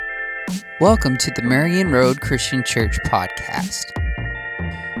Welcome to the Marion Road Christian Church podcast.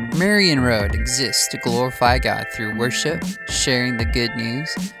 Marion Road exists to glorify God through worship, sharing the good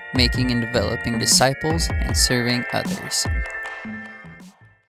news, making and developing disciples, and serving others.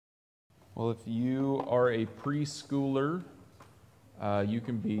 Well, if you are a preschooler, you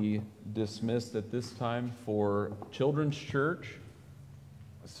can be dismissed at this time for Children's Church.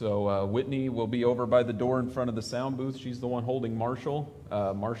 So Whitney will be over by the door in front of the sound booth. She's the one holding Marshall.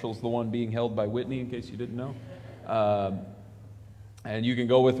 Marshall's the one being held by Whitney, in case you didn't know. And you can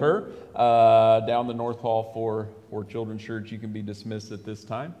go with her down the North Hall for Children's Church. You can be dismissed at this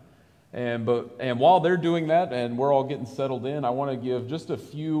time. And while they're doing that and we're all getting settled in, I want to give just a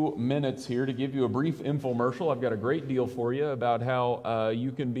few minutes here to give you a brief infomercial. I've got a great deal for you about how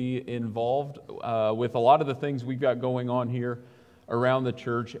you can be involved with a lot of the things we've got going on here around the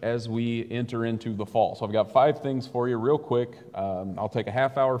church as we enter into the fall. So I've got 5 things for you real quick. I'll take a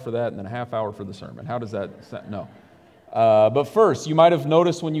half hour for that and then a half hour for the sermon. How does that sound? No. But first, you might have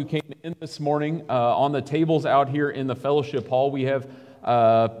noticed when you came in this morning, on the tables out here in the fellowship hall, we have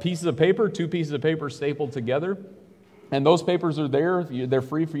pieces of paper, 2 pieces of paper stapled together. And those papers are there. They're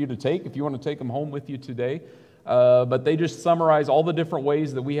free for you to take if you want to take them home with you today. But they just summarize all the different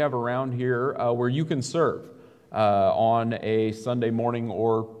ways that we have around here where you can serve on a Sunday morning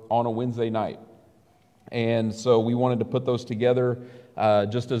or on a Wednesday night. And so we wanted to put those together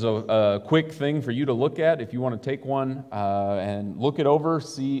just as a quick thing for you to look at. If you want to take one and look it over,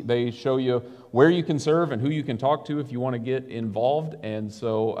 see, they show you where you can serve and who you can talk to if you want to get involved. And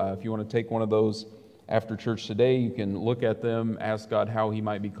so if you want to take one of those after church today, you can look at them, ask God how He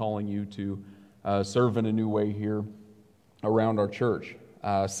might be calling you to serve in a new way here around our church.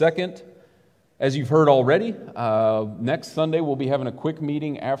 Second, as you've heard already, next Sunday we'll be having a quick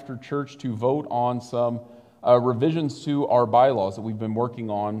meeting after church to vote on some revisions to our bylaws that we've been working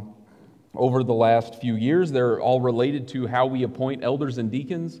on over the last few years. They're all related to how we appoint elders and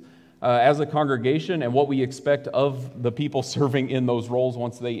deacons as a congregation and what we expect of the people serving in those roles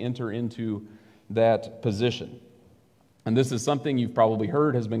once they enter into that position. And this is something you've probably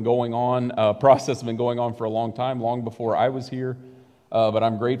heard has been going on, process has been going on for a long time, long before I was here. But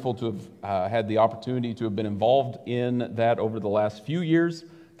I'm grateful to have had the opportunity to have been involved in that over the last few years,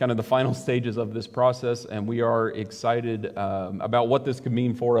 kind of the final stages of this process, and we are excited about what this could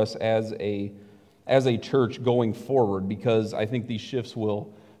mean for us as a church going forward, because I think these shifts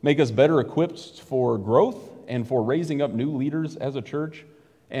will make us better equipped for growth and for raising up new leaders as a church,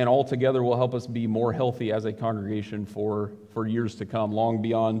 and altogether will help us be more healthy as a congregation for years to come, long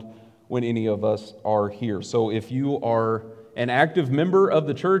beyond when any of us are here. So if you are an active member of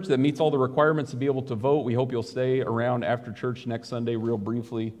the church that meets all the requirements to be able to vote, we hope you'll stay around after church next Sunday real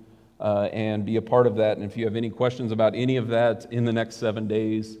briefly and be a part of that. And if you have any questions about any of that in the next 7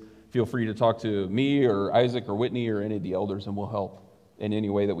 days, feel free to talk to me or Isaac or Whitney or any of the elders, and we'll help in any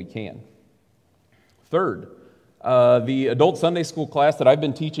way that we can. Third, the adult Sunday school class that I've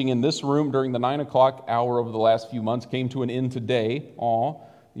been teaching in this room during the 9 o'clock hour over the last few months came to an end today.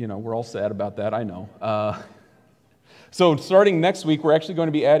 We're all sad about that, I know. So starting next week, we're actually going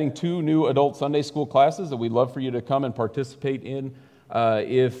to be adding 2 new adult Sunday school classes that we'd love for you to come and participate in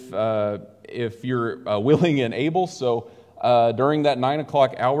if you're willing and able. So during that 9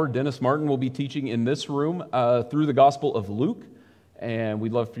 o'clock hour, Dennis Martin will be teaching in this room through the Gospel of Luke, and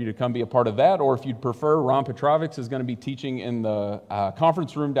we'd love for you to come be a part of that. Or if you'd prefer, Ron Petrovics is going to be teaching in the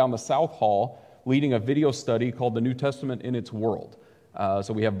conference room down the South Hall, leading a video study called The New Testament in Its World.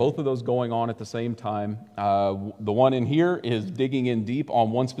 So we have both of those going on at the same time. The one in here is digging in deep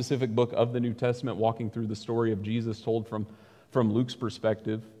on one specific book of the New Testament, walking through the story of Jesus told from Luke's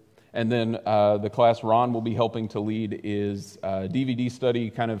perspective. And then the class Ron will be helping to lead is DVD study,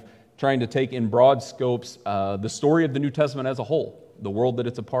 kind of trying to take in broad scopes the story of the New Testament as a whole, the world that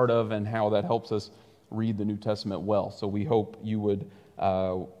it's a part of, and how that helps us read the New Testament well. So we hope you would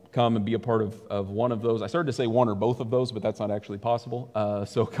come and be a part of one of those. I started to say one or both of those, but that's not actually possible.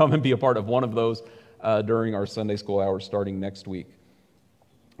 So come and be a part of one of those during our Sunday school hours starting next week.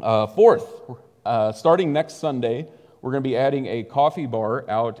 Fourth, starting next Sunday, we're going to be adding a coffee bar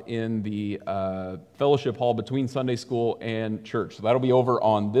out in the fellowship hall between Sunday school and church. So that'll be over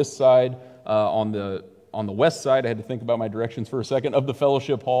on this side, on the west side. I had to think about my directions for a second, of the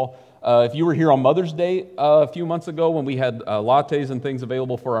fellowship hall. If you were here on Mother's Day a few months ago when we had lattes and things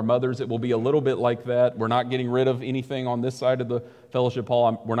available for our mothers, it will be a little bit like that. We're not getting rid of anything on this side of the fellowship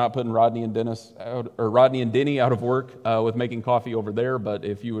hall. We're not putting Rodney and Denny out of work with making coffee over there, but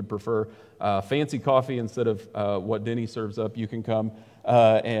if you would prefer fancy coffee instead of what Denny serves up, you can come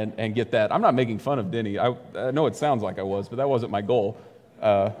and get that. I'm not making fun of Denny. I know it sounds like I was, but that wasn't my goal.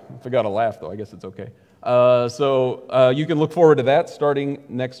 If I got a laugh, though, I guess it's okay. So you can look forward to that starting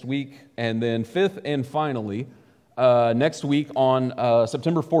next week. And then fifth and finally, next week on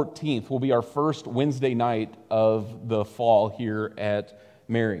September 14th will be our first Wednesday night of the fall here at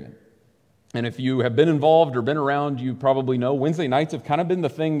Marion. And if you have been involved or been around, you probably know Wednesday nights have kind of been the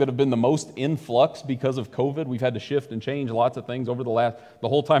thing that have been the most in flux because of COVID. We've had to shift and change lots of things over the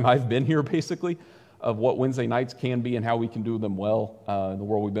whole time I've been here, basically, of what Wednesday nights can be and how we can do them well in the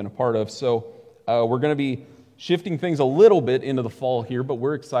world we've been a part of. So we're going to be shifting things a little bit into the fall here, but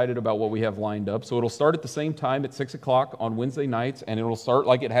we're excited about what we have lined up. So it'll start at the same time at 6 o'clock on Wednesday nights, and it'll start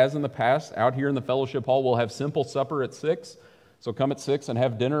like it has in the past. Out here in the fellowship hall, we'll have simple supper at 6. So come at 6 and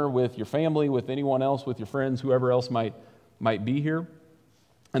have dinner with your family, with anyone else, with your friends, whoever else might be here.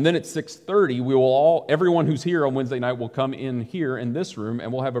 And then at 6:30, everyone who's here on Wednesday night will come in here in this room,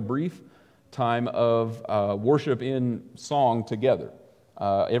 and we'll have a brief time of worship in song together.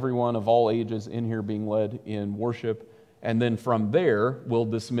 Everyone of all ages in here being led in worship. And then from there, we'll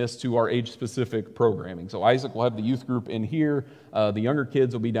dismiss to our age-specific programming. So Isaac will have the youth group in here. The younger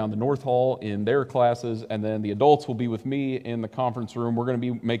kids will be down the North Hall in their classes. And then the adults will be with me in the conference room. We're going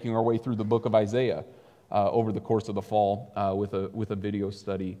to be making our way through the book of Isaiah over the course of the fall with a video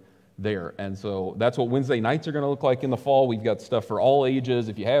study there. And so that's what Wednesday nights are going to look like in the fall. We've got stuff for all ages.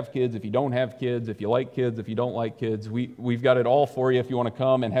 If you have kids, if you don't have kids, if you like kids, if you don't like kids, we've got it all for you if you want to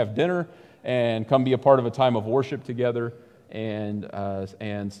come and have dinner and come be a part of a time of worship together and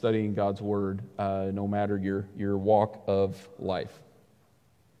studying God's Word, no matter your walk of life.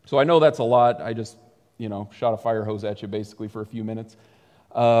 So I know that's a lot. I just, shot a fire hose at you basically for a few minutes.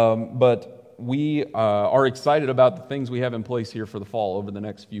 But we are excited about the things we have in place here for the fall over the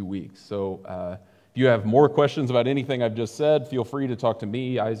next few weeks. So if you have more questions about anything I've just said, feel free to talk to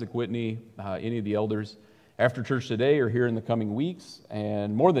me, Isaac Whitney, any of the elders after church today or here in the coming weeks.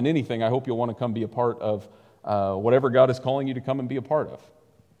 And more than anything, I hope you'll want to come be a part of whatever God is calling you to come and be a part of,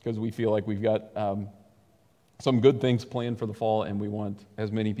 because we feel like we've got some good things planned for the fall, and we want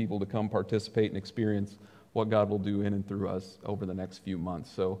as many people to come participate and experience what God will do in and through us over the next few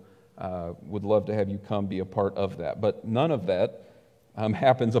months. So would love to have you come be a part of that. But none of that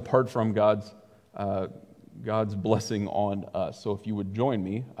happens apart from God's blessing on us. So if you would join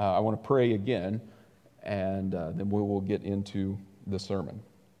me, I want to pray again, and then we will get into the sermon.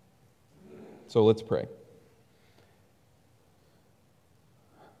 So let's pray.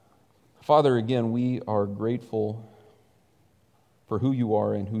 Father, again, we are grateful for who you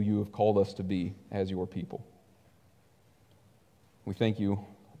are and who you have called us to be as your people. We thank you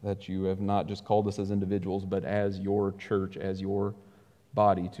that you have not just called us as individuals, but as your church, as your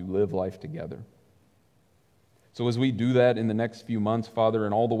body, to live life together. So as we do that in the next few months, Father,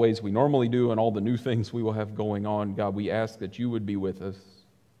 in all the ways we normally do and all the new things we will have going on, God, we ask that you would be with us.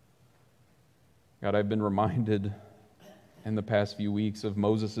 God, I've been reminded in the past few weeks of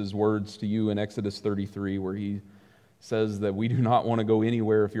Moses' words to you in Exodus 33, where he says that we do not want to go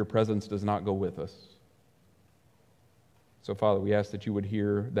anywhere if your presence does not go with us. So, Father, we ask that you would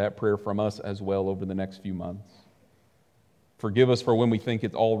hear that prayer from us as well over the next few months. Forgive us for when we think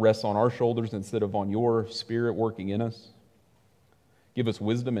it all rests on our shoulders instead of on your Spirit working in us. Give us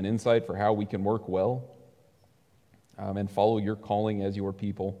wisdom and insight for how we can work well and follow your calling as your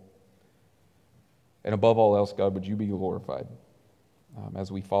people. And above all else, God, would you be glorified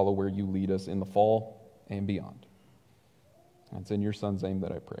as we follow where you lead us in the fall and beyond. And it's in your Son's name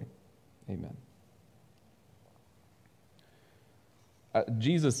that I pray. Amen.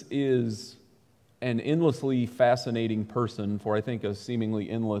 Jesus is an endlessly fascinating person for, I think, a seemingly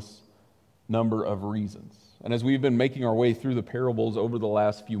endless number of reasons. And as we've been making our way through the parables over the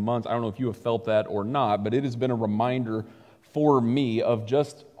last few months, I don't know if you have felt that or not, but it has been a reminder for me of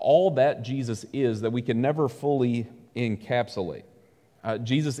just all that Jesus is that we can never fully encapsulate.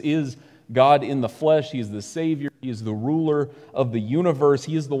 Jesus is God in the flesh. He is the Savior. He is the ruler of the universe.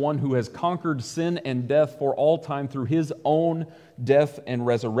 He is the one who has conquered sin and death for all time through his own death and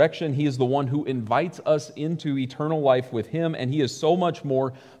resurrection. He is the one who invites us into eternal life with him, and he is so much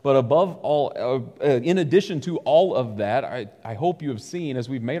more. But above all, in addition to all of that, I hope you have seen as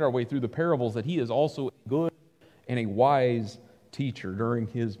we've made our way through the parables that he is also a good and a wise teacher during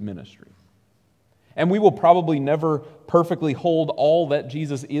his ministry. And we will probably never perfectly hold all that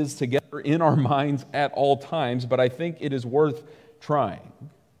Jesus is together in our minds at all times, but I think it is worth trying.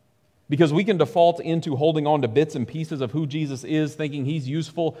 Because we can default into holding on to bits and pieces of who Jesus is, thinking he's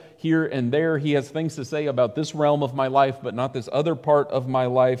useful here and there. He has things to say about this realm of my life, but not this other part of my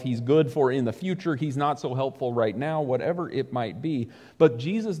life. He's good for in the future. He's not so helpful right now, whatever it might be. But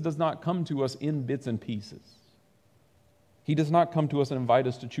Jesus does not come to us in bits and pieces. He does not come to us and invite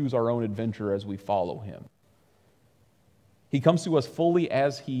us to choose our own adventure as we follow him. He comes to us fully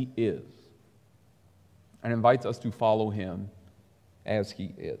as he is and invites us to follow him as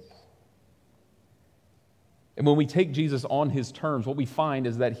he is. And when we take Jesus on his terms, what we find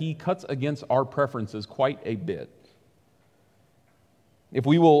is that he cuts against our preferences quite a bit. If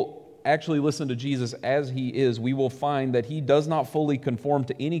we will actually listen to Jesus as he is, we will find that he does not fully conform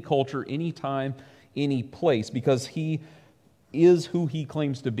to any culture, any time, any place, because he is who he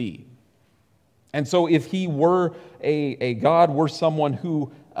claims to be. And so if he were a God, were someone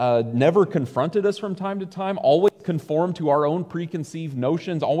who never confronted us from time to time, always conformed to our own preconceived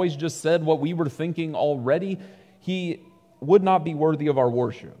notions, always just said what we were thinking already, he would not be worthy of our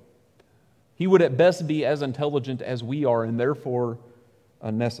worship. He would at best be as intelligent as we are, and therefore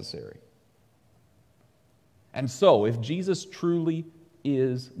unnecessary. And so, if Jesus truly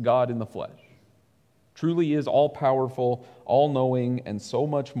is God in the flesh, truly is all-powerful, all-knowing, and so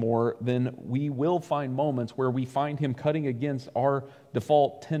much more, then we will find moments where we find him cutting against our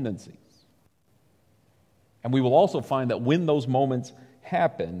default tendencies. And we will also find that when those moments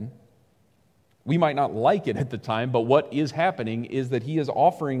happen, we might not like it at the time, but what is happening is that he is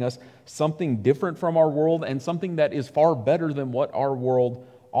offering us something different from our world and something that is far better than what our world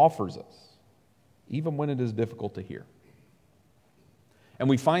offers us, even when it is difficult to hear. And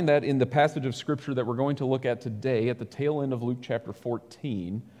we find that in the passage of Scripture that we're going to look at today at the tail end of Luke chapter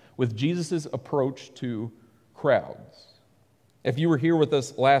 14 with Jesus' approach to crowds. If you were here with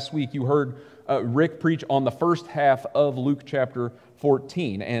us last week, you heard Rick preach on the first half of Luke chapter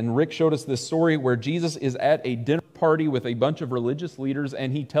 14. And Rick showed us this story where Jesus is at a dinner party with a bunch of religious leaders,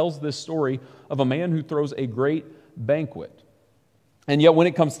 and he tells this story of a man who throws a great banquet. And yet when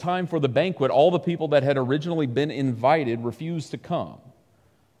it comes time for the banquet, all the people that had originally been invited refuse to come.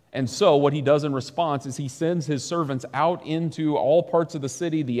 And so what he does in response is he sends his servants out into all parts of the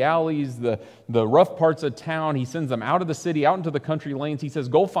city, the alleys, the rough parts of town. He sends them out of the city, out into the country lanes. He says,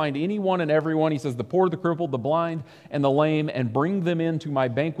 go find anyone and everyone. He says, the poor, the crippled, the blind, and the lame, and bring them into my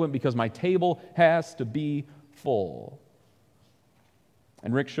banquet because my table has to be full.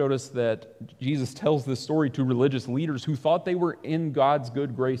 And Rick showed us that Jesus tells this story to religious leaders who thought they were in God's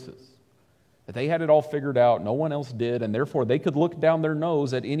good graces, that they had it all figured out, no one else did, and therefore they could look down their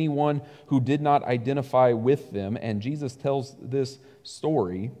nose at anyone who did not identify with them. And Jesus tells this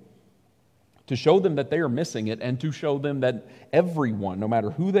story to show them that they are missing it and to show them that everyone, no matter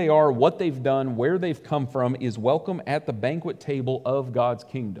who they are, what they've done, where they've come from, is welcome at the banquet table of God's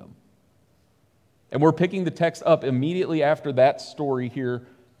kingdom. And we're picking the text up immediately after that story here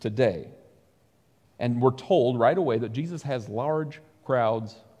today. And we're told right away that Jesus has large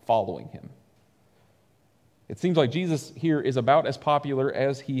crowds following him. It seems like Jesus here is about as popular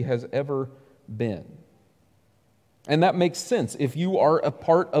as he has ever been. And that makes sense if you are a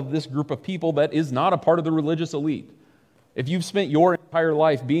part of this group of people that is not a part of the religious elite. If you've spent your entire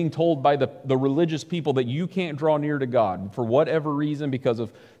life being told by the religious people that you can't draw near to God for whatever reason, because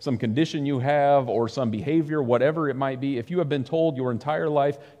of some condition you have or some behavior, whatever it might be, if you have been told your entire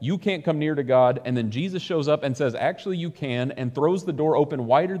life you can't come near to God, and then Jesus shows up and says, actually you can, and throws the door open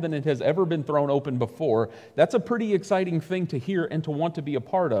wider than it has ever been thrown open before, that's a pretty exciting thing to hear and to want to be a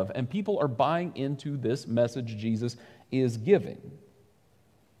part of. And people are buying into this message Jesus is giving.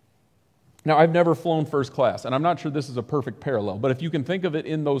 Now, I've never flown first class, and I'm not sure this is a perfect parallel, but if you can think of it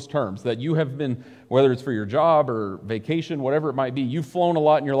in those terms, that you have been, whether it's for your job or vacation, whatever it might be, you've flown a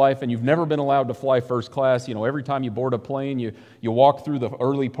lot in your life and you've never been allowed to fly first class. You know, every time you board a plane, you walk through the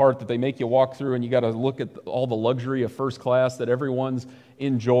early part that they make you walk through, and you got to look at all the luxury of first class that everyone's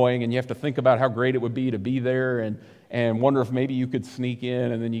enjoying, and you have to think about how great it would be to be there and wonder if maybe you could sneak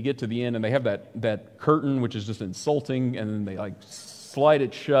in, and then you get to the end and they have that curtain, which is just insulting, and then they slide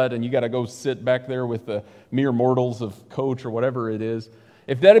it shut, and you got to go sit back there with the mere mortals of coach or whatever it is.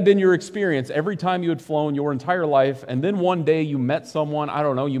 If that had been your experience every time you had flown your entire life, and then one day you met someone, I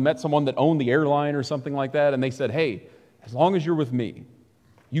don't know, you met someone that owned the airline or something like that, and they said, hey, as long as you're with me,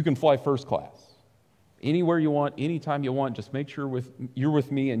 you can fly first class. Anywhere you want, anytime you want, just make sure you're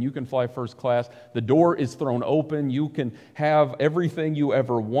with me and you can fly first class. The door is thrown open. You can have everything you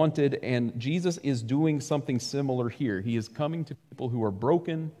ever wanted. And Jesus is doing something similar here. He is coming to people who are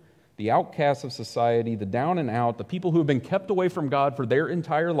broken, the outcasts of society, the down and out, the people who have been kept away from God for their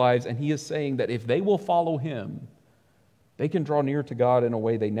entire lives. And he is saying that if they will follow him, they can draw near to God in a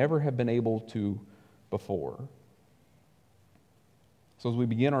way they never have been able to before. So as we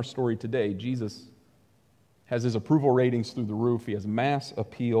begin our story today, Jesus has his approval ratings through the roof. He has mass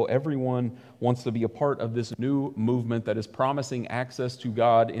appeal. Everyone wants to be a part of this new movement that is promising access to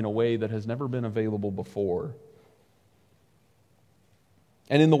God in a way that has never been available before.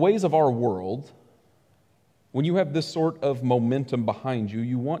 And in the ways of our world, when you have this sort of momentum behind you,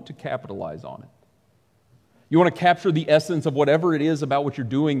 you want to capitalize on it. You want to capture the essence of whatever it is about what you're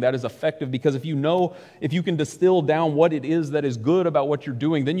doing that is effective, because if you can distill down what it is that is good about what you're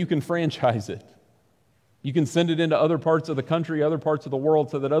doing, then you can franchise it. You can send it into other parts of the country, other parts of the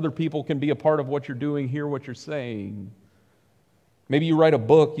world, so that other people can be a part of what you're doing, hear what you're saying. Maybe you write a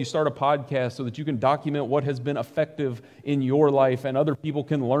book, you start a podcast so that you can document what has been effective in your life, and other people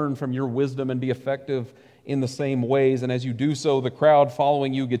can learn from your wisdom and be effective in the same ways. And as you do so, the crowd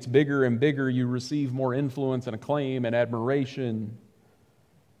following you gets bigger and bigger. You receive more influence and acclaim and admiration.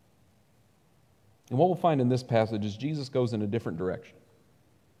 And what we'll find in this passage is Jesus goes in a different direction.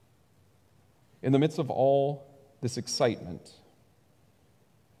 In the midst of all this excitement,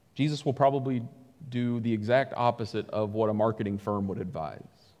 Jesus will probably do the exact opposite of what a marketing firm would advise.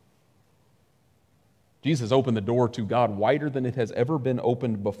 Jesus opened the door to God wider than it has ever been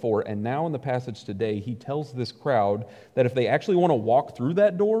opened before, and now in the passage today, he tells this crowd that if they actually want to walk through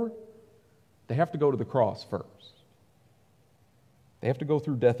that door, they have to go to the cross first. They have to go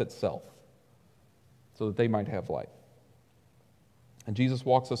through death itself so that they might have life. And Jesus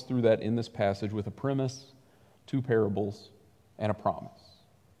walks us through that in this passage with a premise, two parables, and a promise.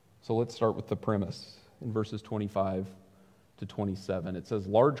 So let's start with the premise in verses 25 to 27. It says,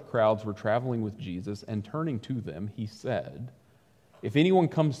 large crowds were traveling with Jesus, and turning to them, he said, if anyone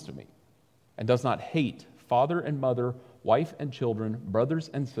comes to me and does not hate father and mother, wife and children, brothers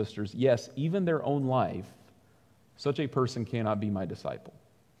and sisters, yes, even their own life, such a person cannot be my disciple.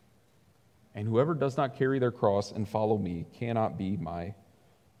 And whoever does not carry their cross and follow me cannot be my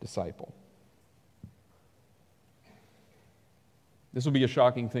disciple. This will be a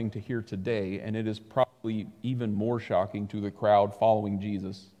shocking thing to hear today, and it is probably even more shocking to the crowd following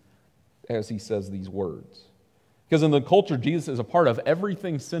Jesus as he says these words. Because in the culture Jesus is a part of,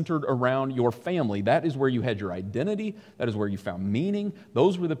 everything centered around your family. That is where you had your identity. That is where you found meaning.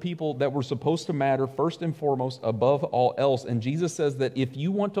 Those were the people that were supposed to matter first and foremost above all else. And Jesus says that if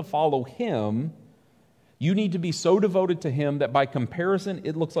you want to follow him, you need to be so devoted to him that by comparison,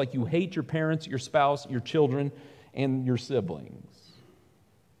 it looks like you hate your parents, your spouse, your children, and your siblings.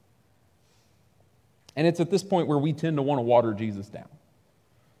 And it's at this point where we tend to want to water Jesus down.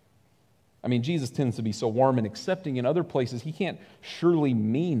 I mean, Jesus tends to be so warm and accepting in other places, he can't surely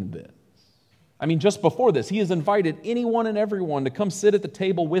mean this. I mean, just before this, he has invited anyone and everyone to come sit at the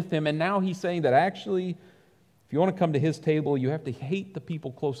table with him, and now he's saying that actually, if you want to come to his table, you have to hate the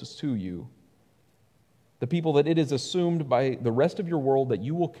people closest to you, the people that it is assumed by the rest of your world that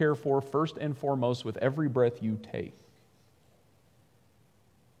you will care for first and foremost with every breath you take.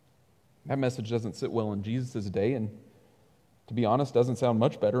 That message doesn't sit well in Jesus' day, and to be honest, doesn't sound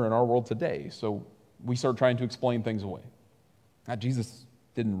much better in our world today. So we start trying to explain things away. Now, Jesus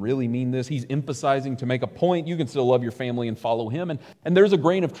didn't really mean this. He's emphasizing to make a point. You can still love your family and follow him. And there's a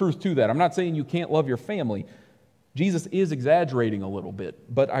grain of truth to that. I'm not saying you can't love your family. Jesus is exaggerating a little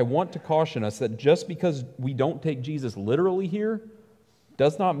bit. But I want to caution us that just because we don't take Jesus literally here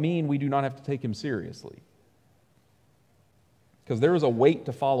does not mean we do not have to take him seriously. Because there is a weight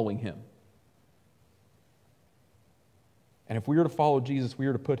to following him. And if we are to follow Jesus, we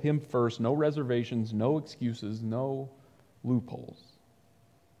are to put him first. No reservations, no excuses, no loopholes.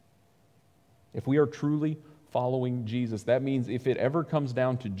 If we are truly following Jesus, that means if it ever comes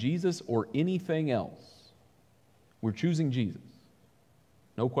down to Jesus or anything else, we're choosing Jesus.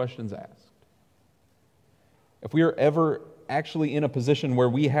 No questions asked. If we are ever actually in a position where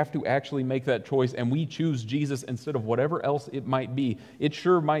we have to actually make that choice and we choose Jesus instead of whatever else it might be, it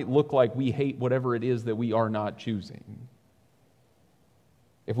sure might look like we hate whatever it is that we are not choosing.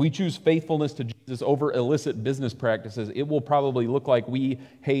 If we choose faithfulness to Jesus over illicit business practices, it will probably look like we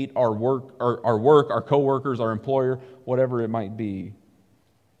hate our work, our coworkers, our employer, whatever it might be.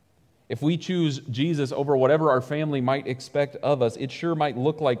 If we choose Jesus over whatever our family might expect of us, it sure might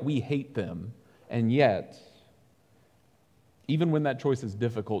look like we hate them. And yet, even when that choice is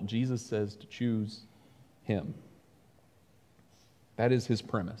difficult, Jesus says to choose him. That is his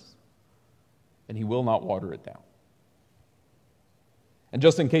premise. And he will not water it down. And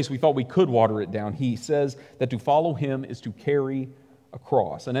just in case we thought we could water it down, he says that to follow him is to carry a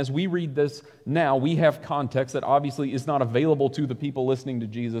cross. And as we read this now, we have context that obviously is not available to the people listening to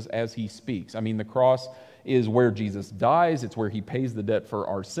Jesus as he speaks. I mean, the cross is where Jesus dies. It's where he pays the debt for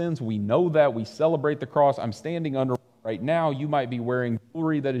our sins. We know that. We celebrate the cross. I'm standing under right now. You might be wearing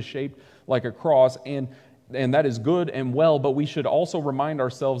jewelry that is shaped like a cross, and that is good and well, but we should also remind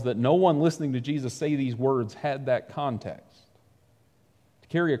ourselves that no one listening to Jesus say these words had that context. To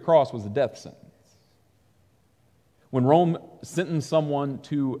carry a cross was a death sentence. When Rome sentenced someone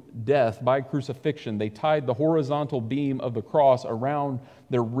to death by crucifixion, they tied the horizontal beam of the cross around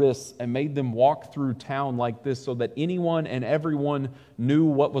their wrists and made them walk through town like this so that anyone and everyone knew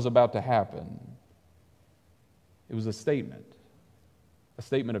what was about to happen. It was a statement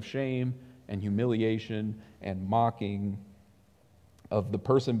of shame and humiliation and mocking of the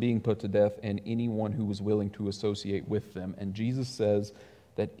person being put to death and anyone who was willing to associate with them. And Jesus says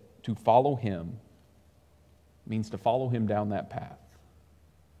that to follow him means to follow him down that path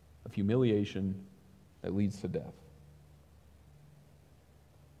of humiliation that leads to death.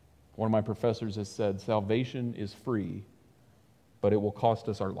 One of my professors has said, salvation is free, but it will cost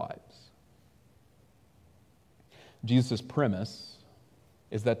us our lives. Jesus' premise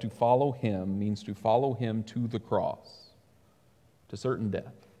is that to follow him means to follow him to the cross, to certain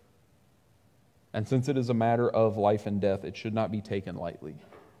death. And since it is a matter of life and death, it should not be taken lightly.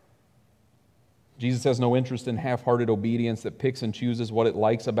 Jesus has no interest in half-hearted obedience that picks and chooses what it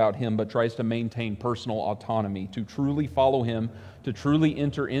likes about him, but tries to maintain personal autonomy. To truly follow him, to truly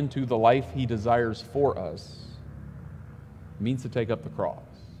enter into the life he desires for us, means to take up the cross.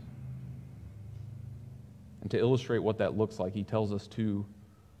 And to illustrate what that looks like, he tells us two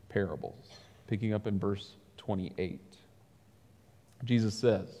parables, picking up in verse 28. Jesus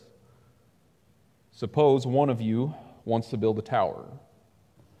says, "Suppose one of you wants to build a tower.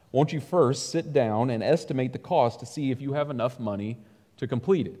 Won't you first sit down and estimate the cost to see if you have enough money to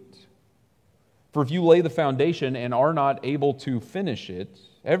complete it? For if you lay the foundation and are not able to finish it,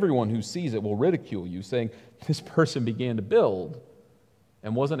 everyone who sees it will ridicule you, saying, 'This person began to build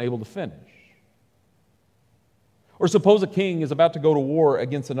and wasn't able to finish.' Or suppose a king is about to go to war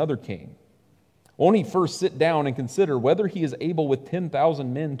against another king. Won't he first sit down and consider whether he is able with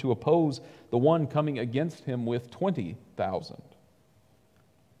 10,000 men to oppose the one coming against him with 20,000?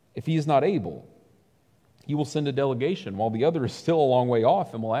 If he is not able, he will send a delegation while the other is still a long way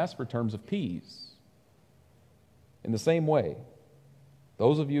off and will ask for terms of peace. In the same way,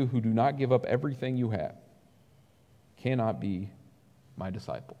 those of you who do not give up everything you have cannot be my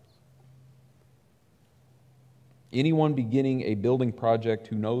disciples." Anyone beginning a building project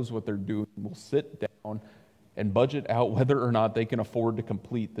who knows what they're doing will sit down and budget out whether or not they can afford to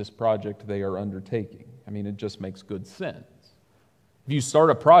complete this project they are undertaking. I mean, it just makes good sense. If you start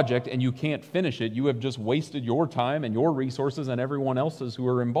a project and you can't finish it, you have just wasted your time and your resources and everyone else's who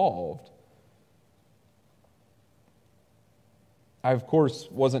are involved. I, of course,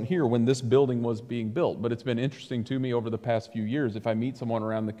 wasn't here when this building was being built, but it's been interesting to me over the past few years. If I meet someone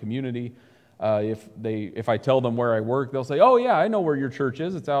around the community, if I tell them where I work, they'll say, "Oh yeah, I know where your church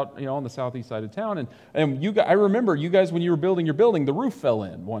is. It's out, on the southeast side of town." And you guys, I remember you guys when you were building your building, the roof fell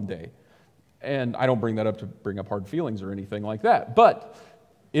in one day. And I don't bring that up to bring up hard feelings or anything like that. But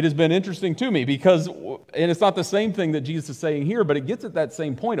it has been interesting to me because, and it's not the same thing that Jesus is saying here, but it gets at that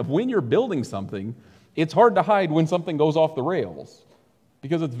same point of when you're building something, it's hard to hide when something goes off the rails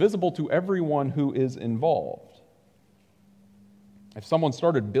because it's visible to everyone who is involved. If someone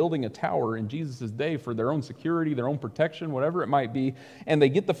started building a tower in Jesus' day for their own security, their own protection, whatever it might be, and they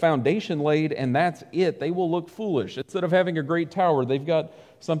get the foundation laid and that's it, they will look foolish. Instead of having a great tower, they've got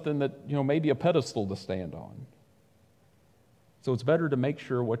something that, maybe a pedestal to stand on. So it's better to make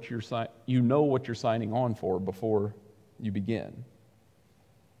sure you know what you're signing on for before you begin.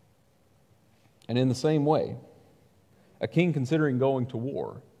 And in the same way, a king considering going to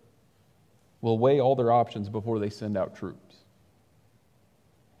war will weigh all their options before they send out troops.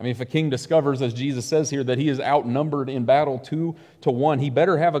 I mean, if a king discovers, as Jesus says here, that he is outnumbered in battle 2-1, he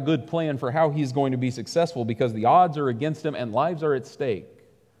better have a good plan for how he's going to be successful because the odds are against him and lives are at stake.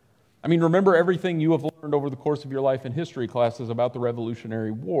 I mean, remember everything you have learned over the course of your life in history classes about the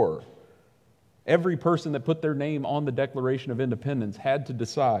Revolutionary War. Every person that put their name on the Declaration of Independence had to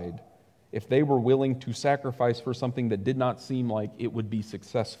decide if they were willing to sacrifice for something that did not seem like it would be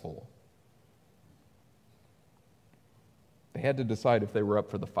successful. They had to decide if they were up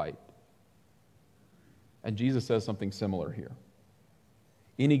for the fight. And Jesus says something similar here.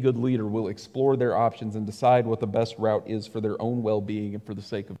 Any good leader will explore their options and decide what the best route is for their own well-being and for the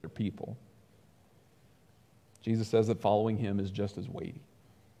sake of their people. Jesus says that following him is just as weighty.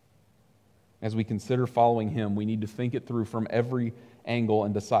 As we consider following him, we need to think it through from every angle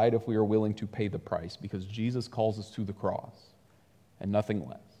and decide if we are willing to pay the price, because Jesus calls us to the cross and nothing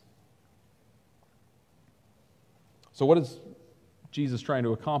less. So what is Jesus trying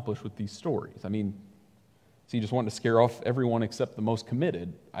to accomplish with these stories? I mean, is he just wanting to scare off everyone except the most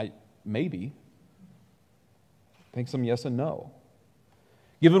committed? Maybe. I think some yes and no.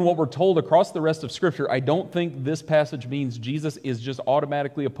 Given what we're told across the rest of Scripture, I don't think this passage means Jesus is just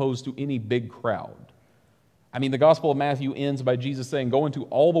automatically opposed to any big crowd. I mean, the Gospel of Matthew ends by Jesus saying, "Go into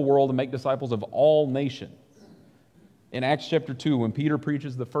all the world and make disciples of all nations." In Acts chapter 2, when Peter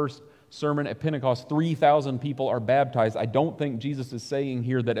preaches the first sermon at Pentecost, 3,000 people are baptized. I don't think Jesus is saying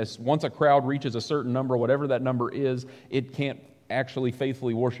here that once a crowd reaches a certain number, whatever that number is, it can't actually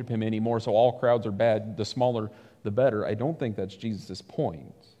faithfully worship him anymore, so all crowds are bad, the smaller the better. I don't think that's Jesus'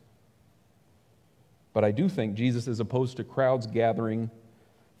 point. But I do think Jesus is opposed to crowds gathering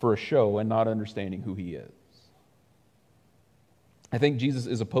for a show and not understanding who he is. I think Jesus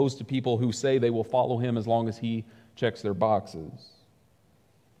is opposed to people who say they will follow him as long as he checks their boxes.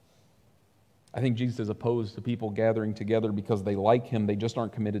 I think Jesus is opposed to people gathering together because they like him, they just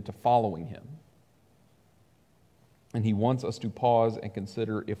aren't committed to following him. And he wants us to pause and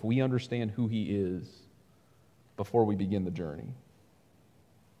consider if we understand who he is before we begin the journey.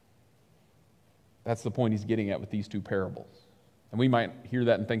 That's the point he's getting at with these two parables. And we might hear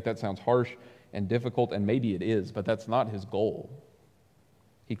that and think that sounds harsh and difficult, and maybe it is, but that's not his goal.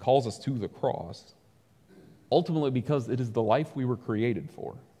 He calls us to the cross, ultimately because it is the life we were created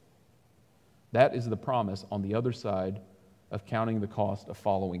for. That is the promise on the other side of counting the cost of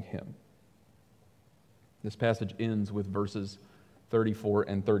following him. This passage ends with verses 34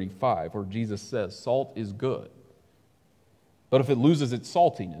 and 35, where Jesus says, "Salt is good, but if it loses its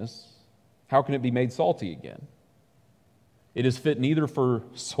saltiness, how can it be made salty again? It is fit neither for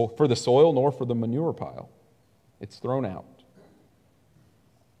the soil nor for the manure pile. It's thrown out.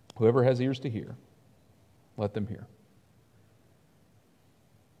 Whoever has ears to hear, let them hear."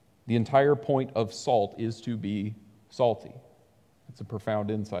 The entire point of salt is to be salty. It's a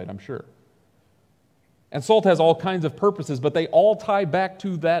profound insight, I'm sure. And salt has all kinds of purposes, but they all tie back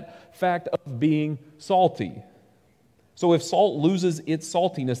to that fact of being salty. So if salt loses its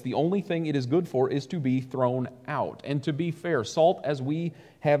saltiness, the only thing it is good for is to be thrown out. And to be fair, salt as we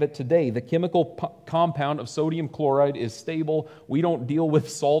have it today, the chemical compound of sodium chloride is stable. We don't deal with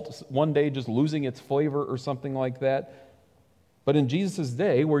salt one day just losing its flavor or something like that. But in Jesus'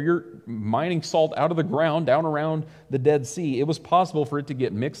 day, where you're mining salt out of the ground, down around the Dead Sea, it was possible for it to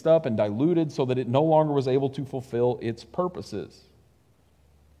get mixed up and diluted so that it no longer was able to fulfill its purposes.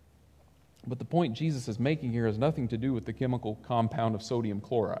 But the point Jesus is making here has nothing to do with the chemical compound of sodium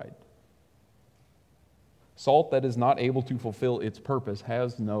chloride. Salt that is not able to fulfill its purpose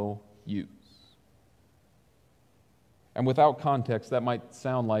has no use. And without context, that might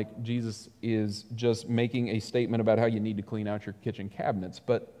sound like Jesus is just making a statement about how you need to clean out your kitchen cabinets,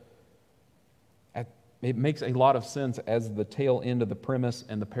 but it makes a lot of sense as the tail end of the premise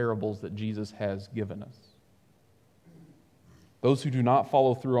and the parables that Jesus has given us. Those who do not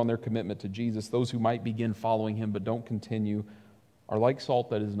follow through on their commitment to Jesus, those who might begin following him but don't continue, are like salt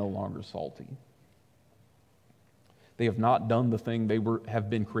that is no longer salty. They have not done the thing they have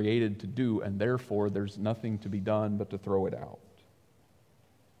been created to do, and therefore there's nothing to be done but to throw it out.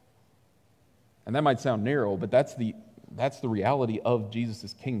 And that might sound narrow, but that's the reality of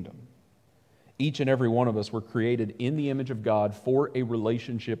Jesus' kingdom. Each and every one of us were created in the image of God for a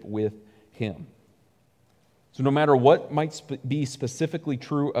relationship with him. So no matter what might be specifically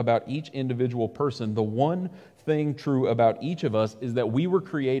true about each individual person, the one thing true about each of us is that we were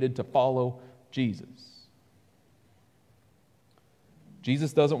created to follow Jesus.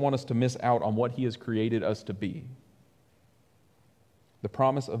 Jesus doesn't want us to miss out on what he has created us to be. The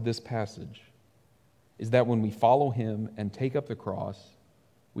promise of this passage is that when we follow him and take up the cross,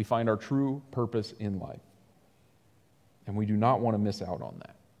 we find our true purpose in life. And we do not want to miss out on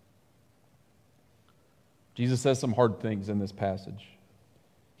that. Jesus says some hard things in this passage.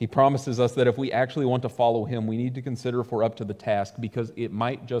 He promises us that if we actually want to follow him, we need to consider if we're up to the task, because it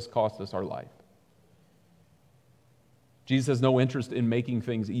might just cost us our life. Jesus has no interest in making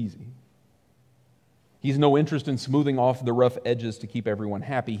things easy. He has no interest in smoothing off the rough edges to keep everyone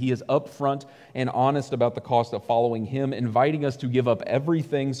happy. He is upfront and honest about the cost of following him, inviting us to give up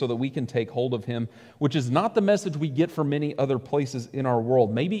everything so that we can take hold of him, which is not the message we get from many other places in our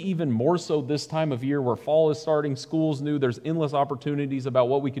world. Maybe even more so this time of year where fall is starting, school's new, there's endless opportunities about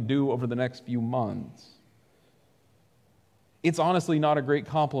what we could do over the next few months. It's honestly not a great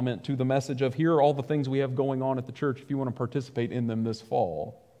compliment to the message of here are all the things we have going on at the church if you want to participate in them this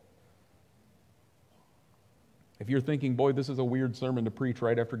fall. If you're thinking, boy, this is a weird sermon to preach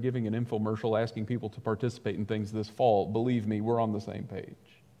right after giving an infomercial asking people to participate in things this fall, believe me, we're on the same page.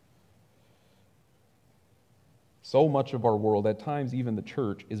 So much of our world, at times even the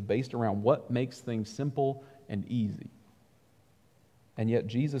church, is based around what makes things simple and easy. And yet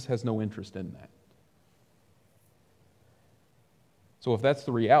Jesus has no interest in that. So if that's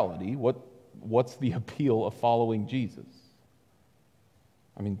the reality, what's the appeal of following Jesus?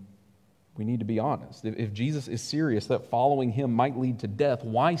 I mean, we need to be honest. If Jesus is serious that following him might lead to death,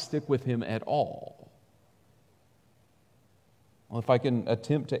 why stick with him at all? Well, if I can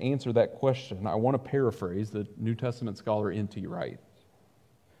attempt to answer that question, I want to paraphrase the New Testament scholar N.T. Wright.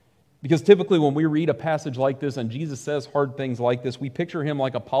 Because typically when we read a passage like this and Jesus says hard things like this, we picture him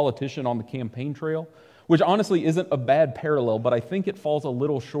like a politician on the campaign trail, which honestly isn't a bad parallel, but I think it falls a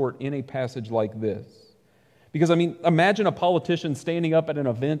little short in a passage like this. Because, imagine a politician standing up at an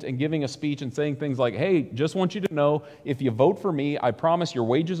event and giving a speech and saying things like, hey, just want you to know, if you vote for me, I promise your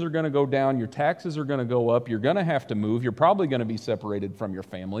wages are going to go down, your taxes are going to go up, you're going to have to move, you're probably going to be separated from your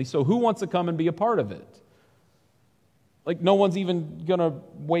family, so who wants to come and be a part of it? Like, no one's even going to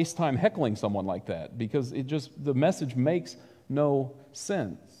waste time heckling someone like that because the message makes no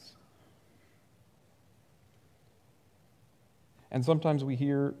sense. And sometimes we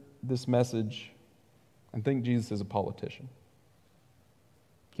hear this message and think Jesus is a politician,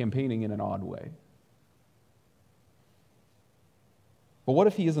 campaigning in an odd way. But what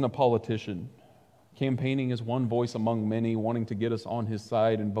if he isn't a politician, campaigning as one voice among many, wanting to get us on his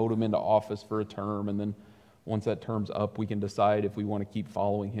side and vote him into office for a term, and then once that term's up, we can decide if we want to keep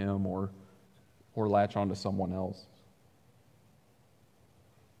following him or latch on to someone else?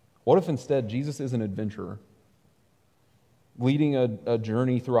 What if instead Jesus is an adventurer, leading a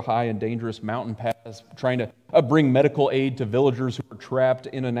journey through a high and dangerous mountain pass, trying to bring medical aid to villagers who are trapped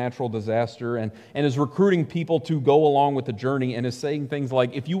in a natural disaster, and is recruiting people to go along with the journey, and is saying things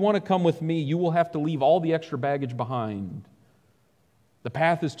like, if you want to come with me, you will have to leave all the extra baggage behind. The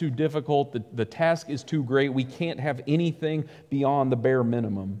path is too difficult, the task is too great, we can't have anything beyond the bare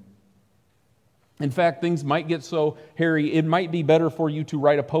minimum. In fact, things might get so hairy, it might be better for you to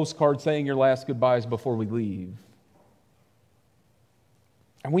write a postcard saying your last goodbyes before we leave.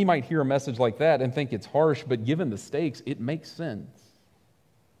 And we might hear a message like that and think it's harsh, but given the stakes, it makes sense.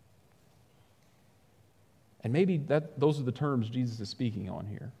 And maybe those are the terms Jesus is speaking on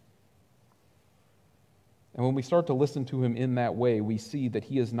here. And when we start to listen to him in that way, we see that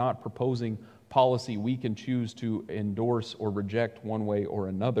he is not proposing policy we can choose to endorse or reject one way or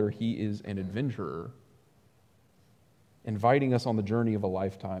another. He is an adventurer, inviting us on the journey of a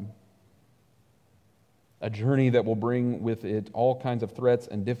lifetime. A journey that will bring with it all kinds of threats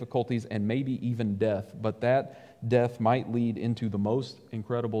and difficulties and maybe even death, but that death might lead into the most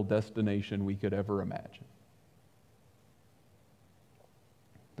incredible destination we could ever imagine.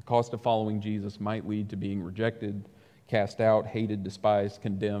 The cost of following Jesus might lead to being rejected, cast out, hated, despised,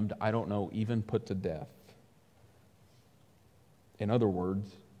 condemned, I don't know, even put to death. In other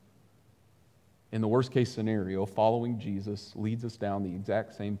words, in the worst case scenario, following Jesus leads us down the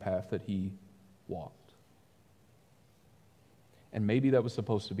exact same path that he walked. And maybe that was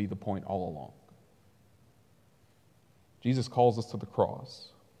supposed to be the point all along. Jesus calls us to the cross,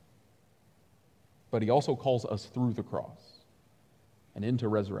 but he also calls us through the cross and into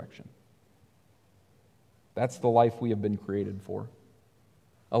resurrection. That's the life we have been created for.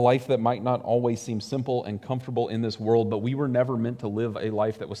 A life that might not always seem simple and comfortable in this world, but we were never meant to live a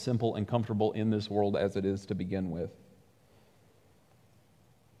life that was simple and comfortable in this world as it is to begin with.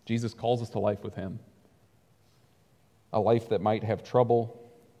 Jesus calls us to life with him. A life that might have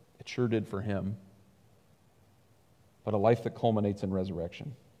trouble, it sure did for him, but a life that culminates in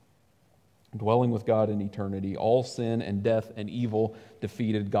resurrection. Dwelling with God in eternity, all sin and death and evil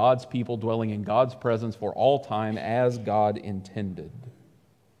defeated, God's people dwelling in God's presence for all time as God intended.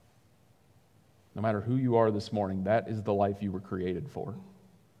 No matter who you are this morning, that is the life you were created for.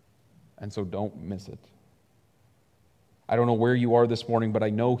 And so don't miss it. I don't know where you are this morning, but I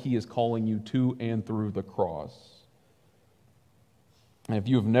know he is calling you to and through the cross. And if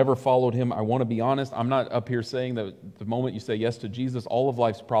you have never followed him, I want to be honest, I'm not up here saying that the moment you say yes to Jesus, all of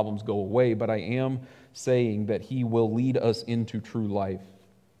life's problems go away, but I am saying that he will lead us into true life.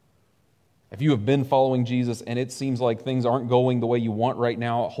 If you have been following Jesus and it seems like things aren't going the way you want right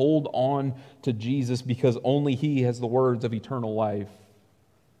now, hold on to Jesus because only he has the words of eternal life.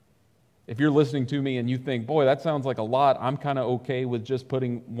 If you're listening to me and you think, boy, that sounds like a lot, I'm kind of okay with just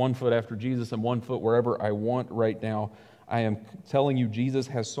putting one foot after Jesus and one foot wherever I want right now, I am telling you, Jesus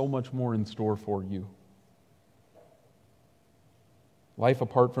has so much more in store for you. Life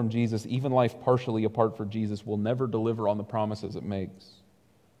apart from Jesus, even life partially apart from Jesus, will never deliver on the promises it makes.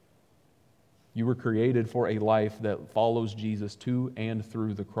 You were created for a life that follows Jesus to and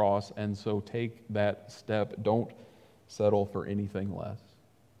through the cross, and so take that step. Don't settle for anything less.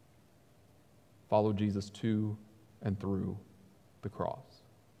 Follow Jesus to and through the cross.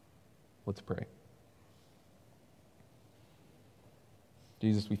 Let's pray.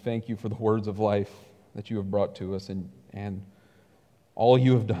 Jesus, we thank you for the words of life that you have brought to us, and all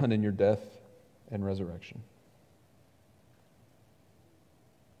you have done in your death and resurrection.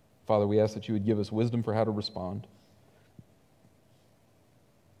 Father, we ask that you would give us wisdom for how to respond.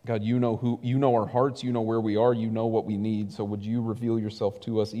 God, you know our hearts, you know where we are, you know what we need, so would you reveal yourself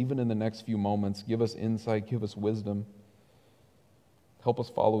to us even in the next few moments. Give us insight, give us wisdom. Help us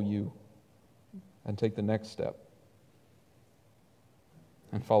follow you and take the next step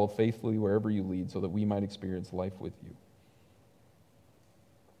and follow faithfully wherever you lead so that we might experience life with you.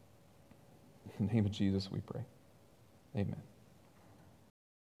 In the name of Jesus we pray. Amen.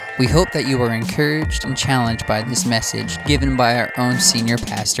 We hope that you were encouraged and challenged by this message given by our own senior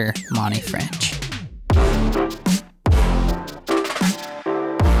pastor, Monty French.